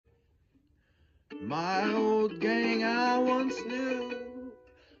My old gang I once knew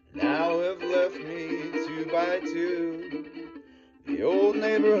now have left me 2 by 2. The old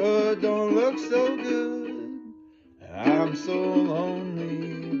neighborhood don't look so good. I'm so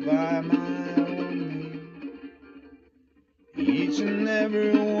lonely by my own me. Each and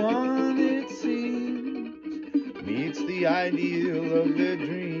every one, it seems, meets the ideal of their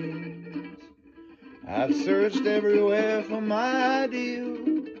dreams. I've searched everywhere for my ideal.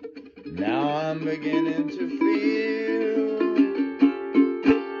 Now I'm beginning to feel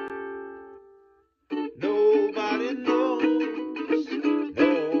nobody knows,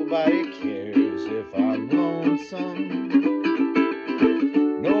 nobody cares if I'm lonesome.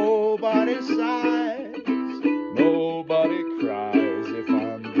 Nobody sighs, nobody cries if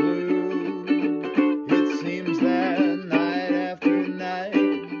I'm blue. It seems that night after night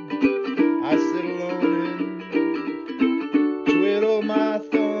I sit alone and twiddle my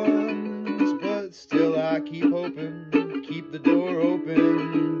thumbs, but still I keep hoping, keep the door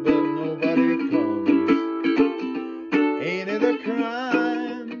open, but nobody comes. Ain't it a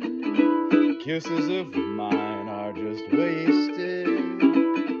crime? Kisses of mine are just wasted.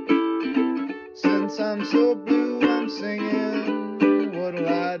 Since I'm so blue, I'm singing, what'll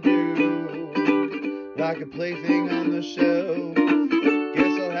I do? Like a plaything on the shelf,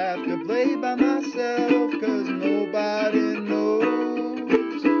 guess I'll have to play by myself, 'cause nobody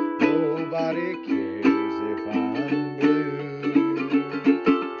knows, nobody cares if I'm blue.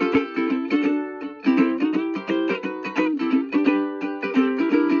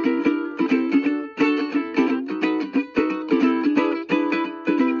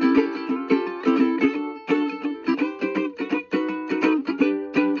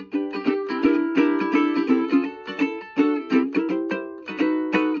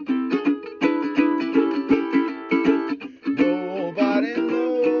 Nobody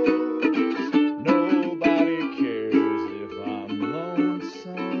knows, nobody cares if I'm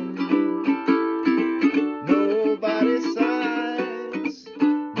lonesome. Nobody sighs,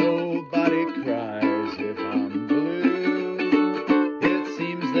 nobody cries if I'm blue. It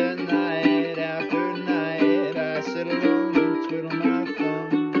seems that night after night I sit alone and twiddle my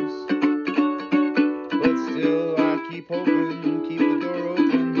thumbs, but still I keep hoping, keep the door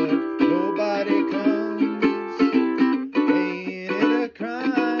open, but nobody comes. Ain't it a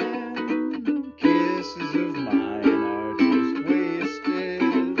crime? Kisses of mine are just wasted.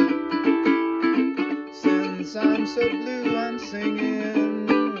 Since I'm so blue, I'm singing,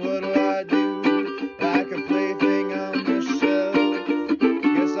 what'll I do? Like a plaything on the shelf,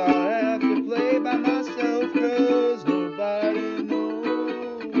 guess I'll have to play by myself, 'cause nobody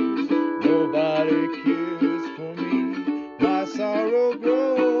knows, nobody cares for me. My sorrow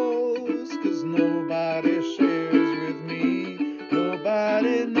grows, 'cause nobody shares with me.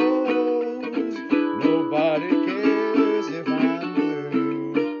 Nobody knows, nobody cares.